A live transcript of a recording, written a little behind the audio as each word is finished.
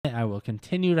I will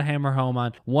continue to hammer home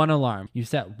on one alarm. You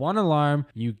set one alarm,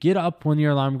 you get up when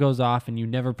your alarm goes off, and you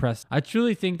never press. I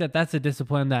truly think that that's a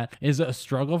discipline that is a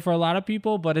struggle for a lot of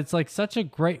people, but it's like such a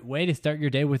great way to start your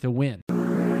day with a win.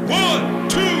 1,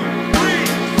 2, 3,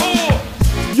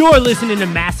 4. You're listening to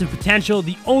Massive Potential,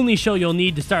 the only show you'll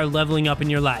need to start leveling up in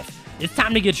your life. It's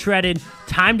time to get shredded,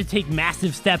 time to take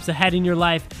massive steps ahead in your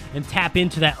life, and tap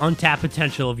into that untapped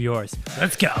potential of yours.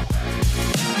 Let's go.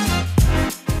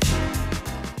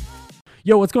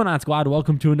 Yo, what's going on, squad?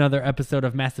 Welcome to another episode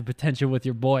of Massive Potential with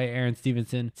your boy, Aaron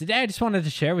Stevenson. Today, I just wanted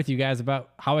to share with you guys about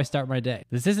how I start my day.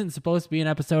 This isn't supposed to be an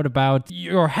episode about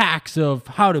your hacks of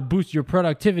how to boost your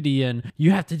productivity and you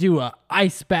have to do an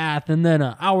ice bath and then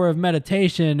an hour of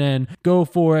meditation and go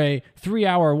for a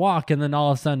 3-hour walk and then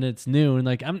all of a sudden it's noon.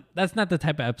 That's not the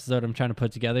type of episode I'm trying to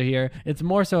put together here. It's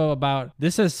more so about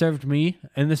this has served me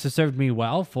and this has served me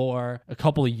well for a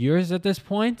couple of years at this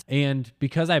point. And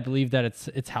because I believe that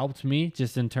it's helped me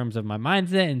just in terms of my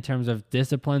mindset, in terms of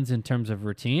disciplines, in terms of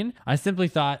routine, I simply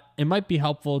thought it might be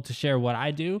helpful to share what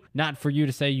I do, not for you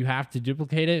to say you have to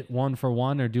duplicate it one for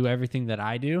one or do everything that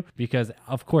I do, because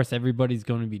of course everybody's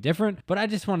going to be different, but I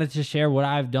just wanted to share what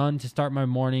I've done to start my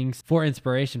mornings for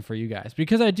inspiration for you guys,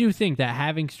 because I do think that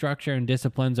having structure and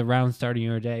disciplines around starting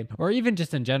your day, or even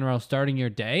just in general starting your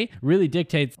day, really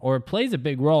dictates or plays a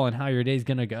big role in how your day's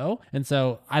going to go. And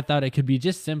so I thought it could be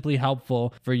just simply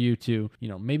helpful for you to,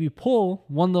 maybe pull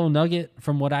one little nugget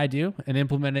from what I do and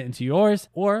implement it into yours,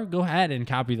 or go ahead and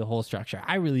copy the whole structure.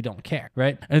 I really don't care,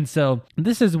 right? And so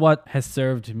this is what has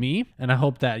served me, and I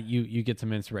hope that you get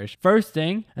some inspiration. First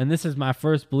thing, and this is my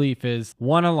first belief, is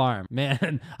one alarm.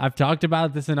 Man, I've talked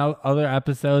about this in other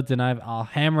episodes, and I'll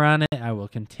hammer on it. I will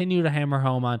continue to hammer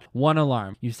home on one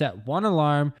alarm. You set one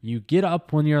alarm, you get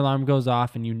up when your alarm goes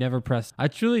off, and you never press. I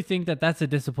truly think that that's a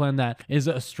discipline that is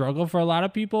a struggle for a lot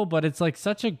of people, but it's like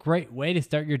such a great way to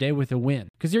start your day with a win,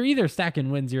 because you're either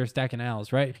stacking wins or you're stacking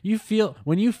L's, right?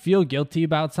 When you feel guilty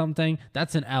about something,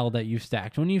 that's an L that you've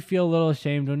stacked. When you feel a little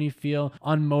ashamed, when you feel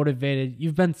unmotivated,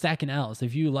 you've been stacking L's.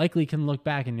 If you likely can look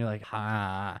back and you're like,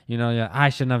 I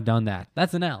shouldn't have done that.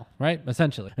 That's an L, right?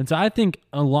 Essentially. And so I think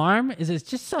alarm is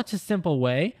just such a simple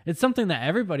way. It's something that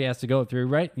everybody has to go through,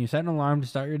 right? You set an alarm to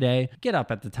start your day, get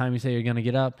up at the time you say you're going to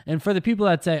get up. And for the people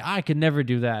that say, I could never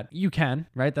do that, you can,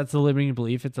 right? That's a limiting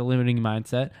belief. It's a limiting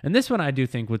mindset. And this one I do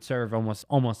think would serve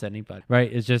almost anybody,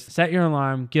 right? Is just set your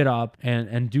alarm, get up,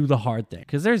 and do the hard thing.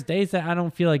 Because there's days that I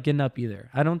don't feel like getting up either.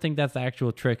 I don't think that's the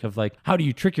actual trick of like, how do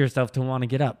you trick yourself to want to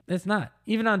get up? It's not.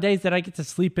 Even on days that I get to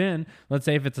sleep in, let's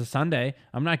say if it's a Sunday,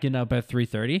 I'm not getting up at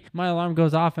 3:30. My alarm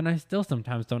goes off and I still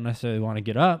sometimes don't necessarily want to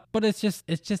get up, but it's just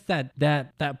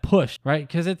that push, right?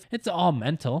 Because it's all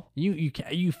mental.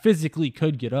 You physically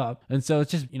could get up. And so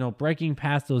it's just, breaking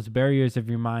past those barriers of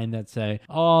your mind that say,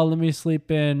 oh, let me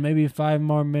sleep in maybe 5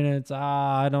 more minutes.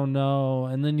 I don't know.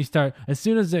 And then you start, as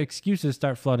soon as the excuses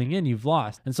start flooding in, you've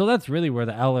lost. And so that's really where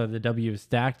the L or the W is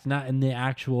stacked, not in the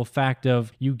actual fact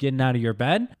of you getting out of your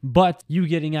bed, but you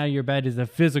getting out of your bed is a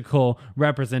physical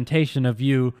representation of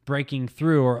you breaking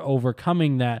through or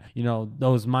overcoming that,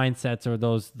 those mindsets or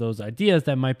those ideas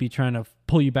that might be trying to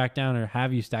pull you back down or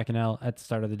have you stack an L at the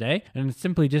start of the day. And it's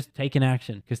simply just taking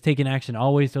action, because taking action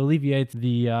always alleviates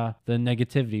the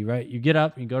negativity, right? You get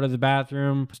up, you go to the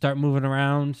bathroom, start moving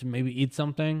around, maybe eat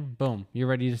something, boom, you're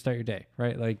ready to start your day,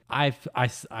 right? Like I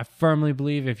firmly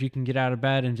believe if you can get out of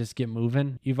bed and just get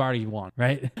moving, you've already won,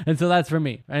 right? And so that's for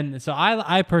me. And so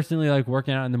I personally like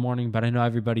working out in the morning, but I know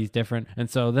everybody's different. And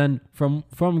so then from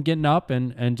getting up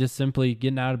and just simply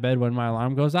getting out of bed when my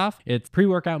alarm goes off, it's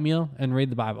pre-workout meal and read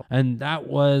the Bible. And that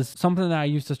was something that I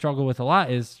used to struggle with a lot,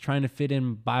 is trying to fit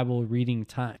in Bible reading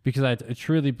time, because I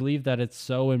truly believe that it's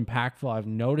so impactful. I've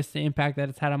noticed the impact that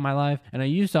it's had on my life. And I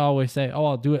used to always say, oh,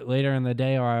 I'll do it later in the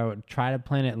day, or I would try to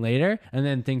plan it later. And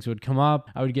then things would come up.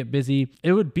 I would get busy.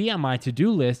 It would be on my to-do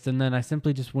list. And then I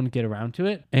simply just wouldn't get around to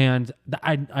it. And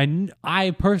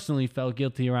I personally felt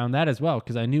guilty around that as well,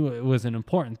 because I knew it was an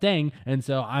important thing. And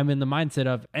so I'm in the mindset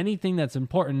of anything that's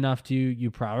important enough to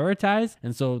you prioritize.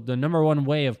 And so the number one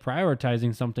way of prioritizing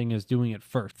something is doing it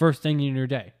first thing in your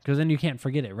day, because then you can't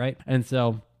forget it, right? And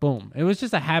so boom. It was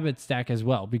just a habit stack as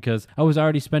well, because I was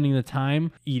already spending the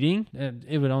time eating.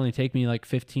 It would only take me like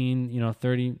 15,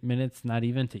 30 minutes, not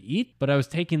even to eat, but I was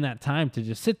taking that time to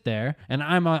just sit there. And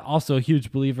I'm also a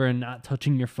huge believer in not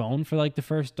touching your phone for like the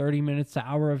first 30 minutes to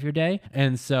hour of your day.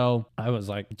 And so I was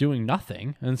like doing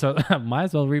nothing. And so I might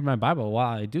as well read my Bible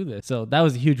while I do this. So that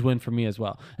was a huge win for me as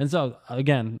well. And so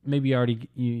again, maybe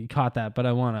you caught that, but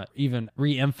I want to even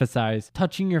re-emphasize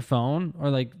touching your phone, or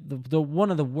like the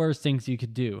one of the worst things you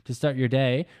could do do to start your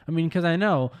day? I mean, because I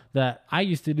know that I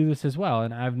used to do this as well,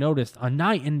 and I've noticed a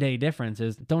night and day difference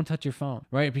is don't touch your phone,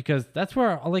 right? Because that's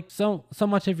where like so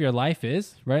much of your life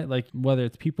is, right? Like whether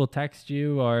it's people text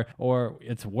you or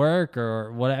it's work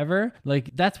or whatever,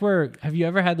 like that's where, have you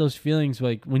ever had those feelings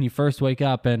like when you first wake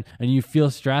up and you feel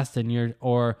stressed and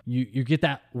you get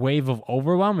that wave of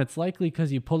overwhelm? It's likely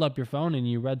because you pulled up your phone and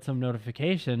you read some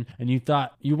notification and you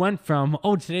thought you went from,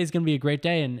 oh, today's gonna be a great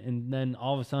day, and then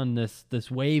all of a sudden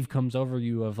this wave comes over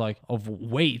you of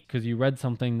weight because you read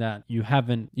something that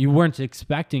you weren't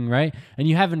expecting, right? And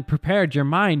you haven't prepared your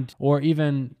mind or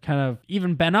even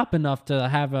been up enough to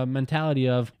have a mentality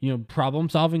of, problem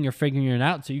solving or figuring it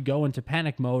out. So you go into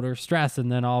panic mode or stress,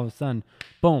 and then all of a sudden,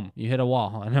 boom, you hit a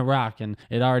wall and a rock, and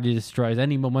it already destroys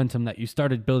any momentum that you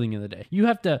started building in the day. You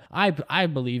have to, I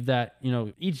believe that,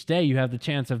 each day you have the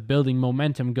chance of building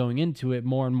momentum going into it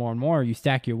more and more and more. You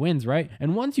stack your wins, right?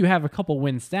 And once you have a couple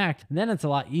wins stacked, then it's a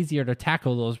lot easier to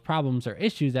tackle those problems or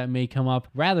issues that may come up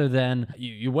rather than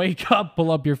you wake up,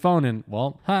 pull up your phone and,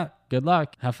 good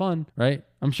luck, have fun, right?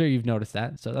 I'm sure you've noticed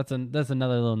that. So that's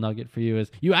another little nugget for you is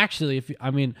you actually,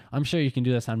 I'm sure you can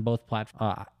do this on both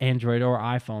platforms, Android or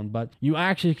iPhone, but you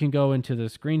actually can go into the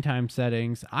screen time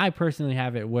settings. I personally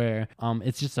have it where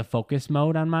it's just a focus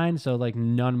mode on mine. So like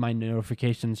none of my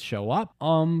notifications show up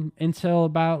until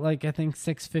about I think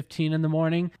 6:15 in the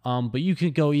morning. But you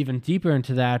could go even deeper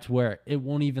into that where it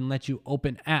won't even let you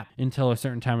open app until a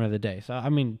certain time of the day. So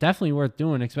definitely worth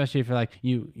doing, especially if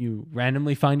you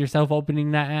randomly find yourself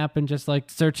opening that app and just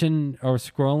searching or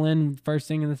scrolling first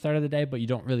thing in the start of the day, but you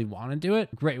don't really want to do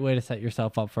it. Great way to set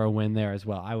yourself up for a win there as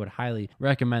well. I would highly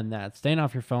recommend that. Staying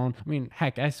off your phone.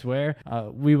 Heck, I swear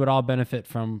we would all benefit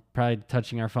from probably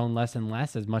touching our phone less and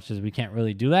less, as much as we can't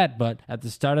really do that. But at the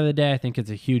start of the day, I think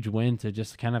it's a huge win to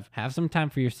just kind of have some time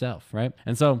for yourself, right?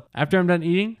 And so after I'm done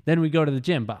eating, then we go to the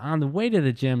gym. But on the way to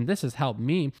the gym, this has helped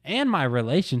me and my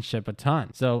relationship a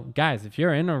ton. So guys, if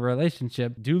you're in a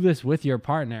relationship, do this with your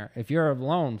partner. If you're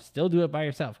alone, still do it by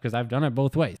yourself, because I've done it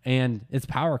both ways, and it's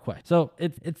Power Quest. So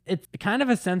it's kind of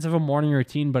a sense of a morning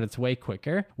routine, but it's way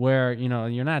quicker, where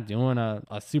you're not doing a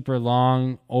super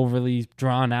long, overly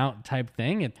drawn out type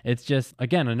thing. It's just,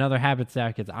 again, another habit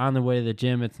stack. It's on the way to the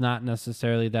gym. It's not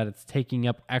necessarily that it's taking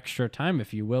up extra time,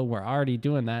 if you will. We're already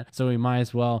doing that, so we might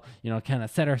as well kind of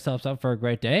set ourselves up for a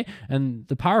great day. And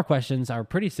the power questions are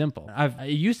pretty simple. It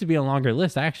used to be a longer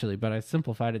list actually, but I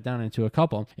simplified it down into a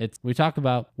couple. We talk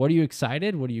about, what are you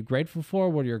excited? What are you grateful for?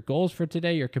 What are your goals for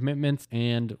today? Your commitments?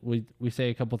 And we say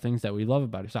a couple things that we love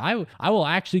about it. So I will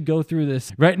actually go through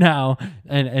this right now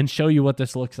and show you what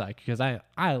this looks like, because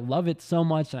I love it so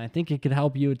much, and I think it could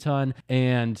help you a ton.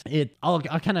 And I'll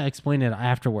kind of explain it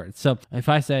afterwards. So if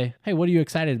I say, hey, what are you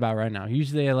excited about right now?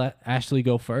 Usually I let Ashley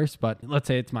go first, but let's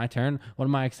say it's my turn. What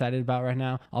am I excited about right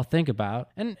now? I'll think about,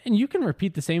 and you can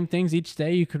repeat the same things each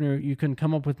day. You can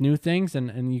come up with new things,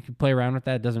 and you can play around with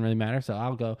that. It doesn't really matter. So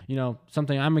I'll go,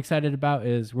 something I'm excited about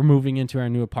is we're moving into our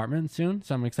new apartment soon.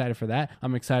 So I'm excited for that.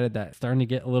 I'm excited that it's starting to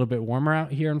get a little bit warmer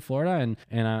out here in Florida,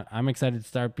 and I'm excited to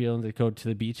start being able to go to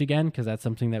the beach again, because that's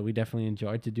something that we definitely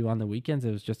enjoyed to do on the weekends.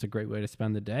 It was just a great way to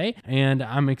spend the day. And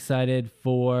I'm excited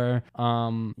for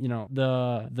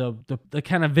the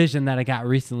kind of vision that I got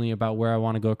recently about where I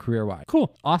want to go career-wise.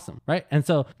 Cool. Awesome. Right? And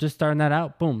so just starting that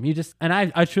out, boom, and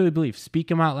I truly believe, speak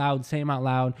them out loud, say them out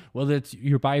loud, whether it's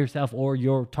you're by yourself or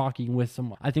you're talking with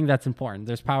someone. I think that's important.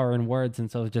 There's power in words,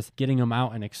 and so just getting them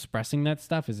out and expressing that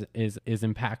stuff is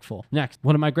impactful. Next,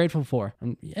 what am I grateful for?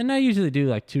 And I usually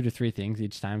do 2 to 3 things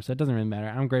each time, so it doesn't really matter.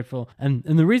 I'm grateful. And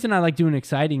the reason I like doing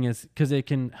exciting is because it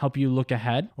can help you look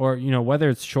ahead, or, whether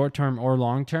it's short term or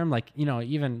long term.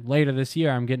 Even later this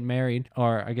year, I'm getting married,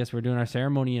 or I guess we're doing our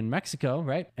ceremony in Mexico,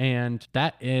 right? And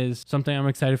that is something I'm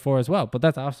excited for as well. But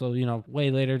that's also,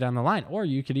 way later down the line, or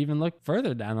you could even look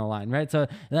further down the line, right? So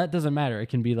that doesn't matter. It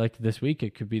can be this week,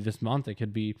 it could be this month, it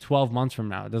could be 12 months from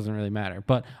now. It doesn't really matter.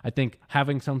 But I think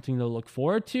having something to look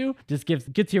forward to just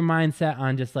gets your mindset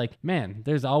on just man,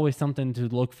 there's always something to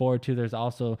look forward to. There's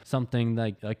also something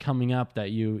like coming up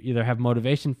that you either have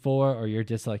motivation for, or you're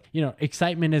just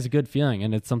excitement is a good feeling,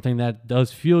 and it's something that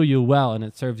does fuel you well, and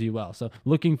it serves you well. So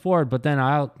looking forward, but then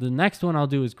the next one I'll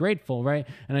do is grateful, right?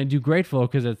 And I do grateful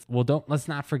because let's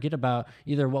not forget about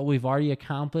either what we've already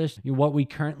accomplished, what we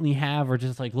currently have, or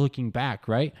just looking back,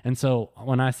 right? And so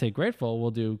when I say grateful,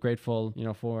 we'll do grateful,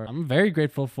 I'm very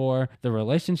grateful for the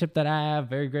relationship that I have,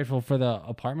 very grateful for the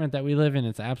apartment that we live in.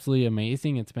 It's absolutely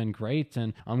amazing. It's been great.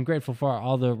 And I'm grateful for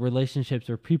all the relationships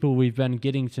or people we've been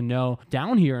getting to know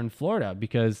down here in Florida,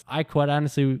 because I quite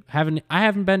honestly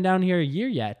haven't been down here a year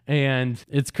yet. And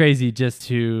it's crazy just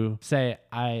to say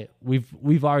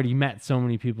we've already met so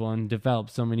many people and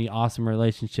developed so many awesome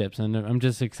relationships. And I'm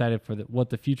just excited for what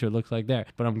the future looks like there.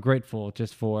 But I'm grateful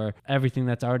just for everything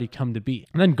that's already come to be.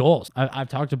 And then goals. I've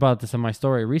talked about this in my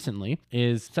story recently,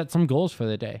 is set some goals for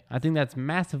the day. I think that's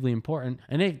massively important.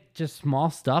 And it's just small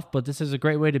stuff, but this is a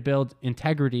great way to build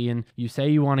integrity. And you say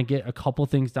you want to get a couple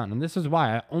things done. And this is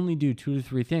why I only do 2 to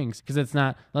 3 things, because it's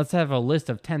not, let's have a list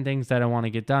of 10 things that I want to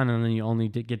get done, and then you only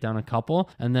get done a couple.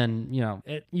 And then,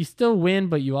 you still win,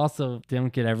 but you also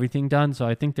don't get everything done. So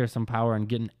I think there's some power in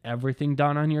getting everything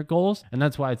done on your goals. And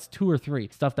that's why it's 2 or 3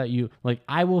 stuff that you like.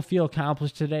 I will feel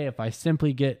accomplished today if I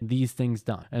simply get these things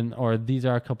done. Or these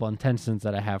are a couple intentions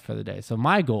that I have for the day. So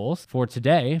my goals for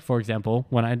today, for example,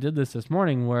 when I did this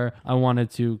morning, where I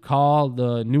wanted to call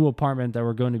the new apartment that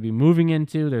we're going to be moving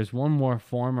into. There's one more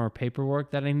form or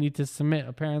paperwork that I need to submit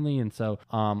apparently. And so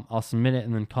I'll submit it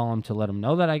and then call them to let them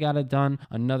know that I got it done.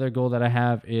 Another goal that I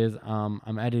have is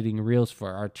I'm editing reels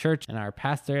for our church and our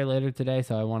pastor later today.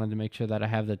 So I wanted to make sure that I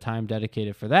have the time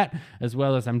dedicated for that, as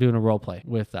well as I'm doing a role play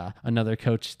with another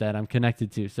coach that I'm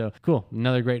connected to. So cool.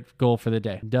 Another great goal for the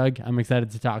day. Doug, I'm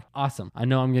excited to talk. Awesome. I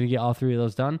know I'm going to get all 3 of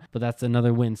those done, but that's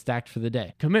another win stacked for the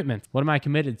day. Commitments. What am I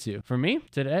committed to? For me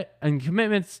today, and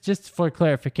commitments, just for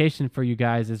clarification for you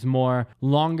guys, is more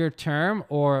longer term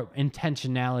or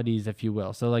intentionalities, if you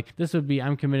will. So like this would be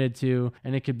I'm committed to,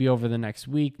 and it could be over the next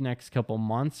week, next couple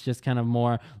months, just kind of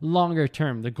more longer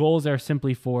term. The goals are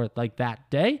simply for like that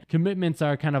day. Commitments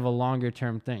are kind of a longer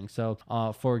term thing. So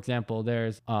for example,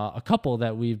 there's a couple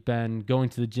that we've been going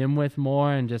to the gym with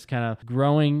more and just kind of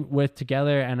growing with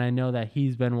together. And I know that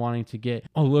he's been wanting to get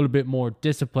a little bit more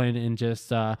disciplined in just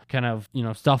kind of,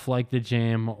 stuff like the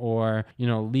gym or,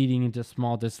 leading into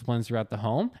small disciplines throughout the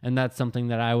home. And that's something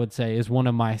that I would say is one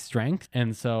of my strengths.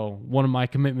 And so one of my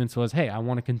commitments was, hey, I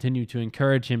want to continue to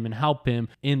encourage him and help him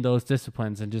in those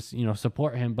disciplines and just,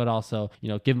 support him, but also,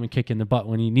 give him a kick in the butt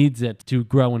when he needs it to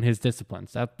grow in his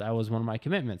disciplines. That was one of my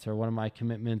commitments. Or one of my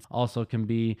commitments also can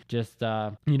be just,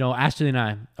 Ashley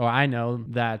and I know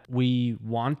that we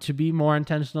want to be more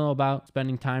intentional about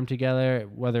spending time together,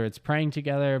 whether it's praying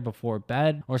together before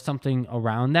bed or something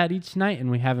around that each night.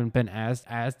 And we haven't been as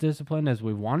disciplined as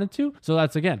we wanted to. So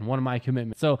that's, again, one of my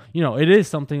commitments. So, it is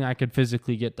something I could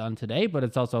physically get done today, but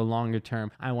it's also longer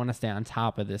term. I want to stay on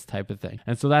top of this type of thing.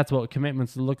 And so that's what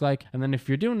commitments look like. And then if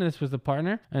you're doing this with a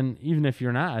partner, and even if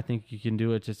you're not, I think you can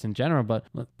do it just in general, but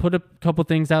put a couple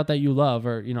things out that you love,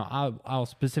 or, I'll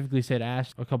specifically say to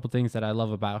Ash a couple things that I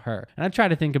love about her. And I try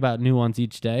to think about new ones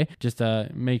each day just to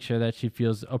make sure that she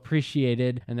feels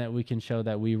appreciated and that we can show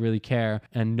that we really care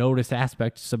and notice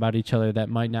aspects about each other that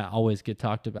might not always get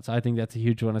talked about. So I think that's a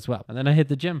huge one as well. And then I hit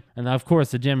the gym. And of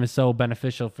course, the gym is so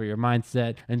beneficial for your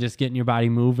mindset and just getting your body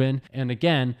moving. And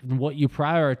again, what you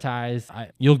prioritize,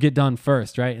 you'll get done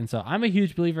first, right? And so I'm a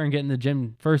huge believer in getting the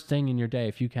gym first thing in your day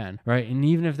if you can, right? And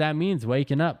even if that means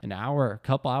waking up an hour, a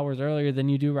couple hours earlier than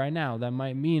you do right now, that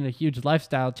might mean a huge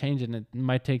lifestyle change, and it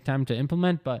might take time to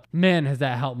implement, but man, has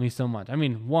that helped me so much. I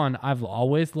mean, one, I've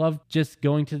always loved just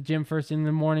going to the gym first thing in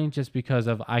the morning, just because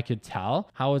of I could tell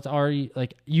how it's already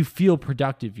like you feel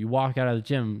productive. You walk out of the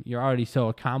gym, you're already so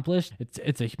accomplished.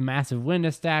 It's a massive win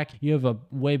to stack. You have a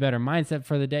way better mindset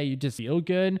for the day. You just feel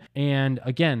good. And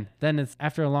again, then it's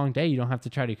after a long day, you don't have to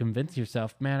try to convince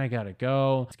yourself, man, I gotta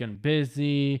go. It's getting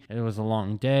busy. It was a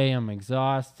long day. I'm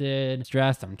exhausted,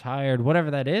 stressed, I'm tired,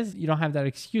 whatever that is. You don't have that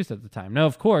excuse at the time. Now,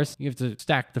 of course, you have to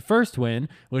stack the first win,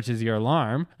 which is your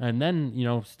alarm, and then,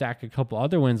 stack a couple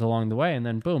other wins along the way. And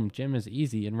then boom, gym is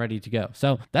easy and ready to go.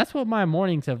 So that's what my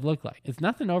mornings have looked like. It's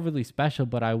nothing overly special,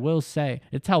 but I will say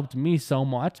it's helped me so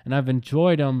much, and I've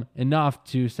enjoyed them enough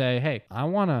to say, hey, I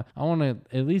want to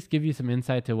at least give you some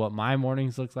insight to what my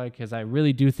mornings look like, because I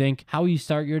really do think how you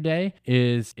start your day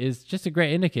is just a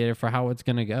great indicator for how it's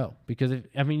going to go. Because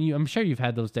I'm sure you've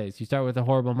had those days. You start with a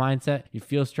horrible mindset, you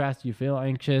feel stressed, you feel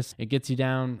anxious, it gets you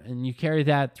down, and you carry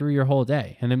that through your whole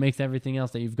day, and it makes everything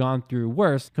else that you've gone through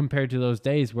worse compared to those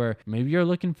days where maybe you're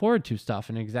looking forward to stuff.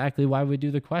 And exactly why we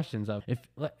do the questions of, if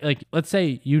like, let's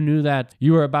say you knew that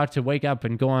you were about to wake up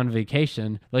and go on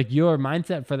vacation, like your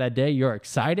mindset for that day, you're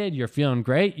excited, you're feeling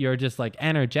great, you're just like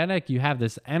energetic, you have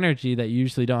this energy that you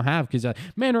usually don't have because you're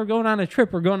like, man, we're going on a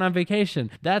trip, we're going on vacation.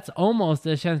 That's almost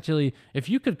essentially, if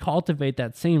you could cultivate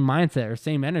that same mindset or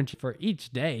same energy for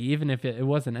each day, even if it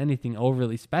wasn't anything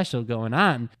overly special going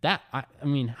on, that, I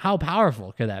mean, how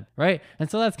powerful could that be, right? And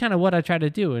so that's kind of what I try to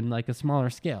do in like a smaller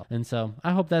scale. And so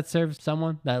I hope that serves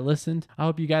someone that listened. I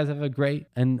hope you guys have a great,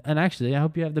 and actually, I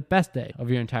hope you have the best day of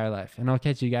your entire life. And I'll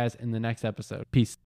catch you guys in the next episode. Peace.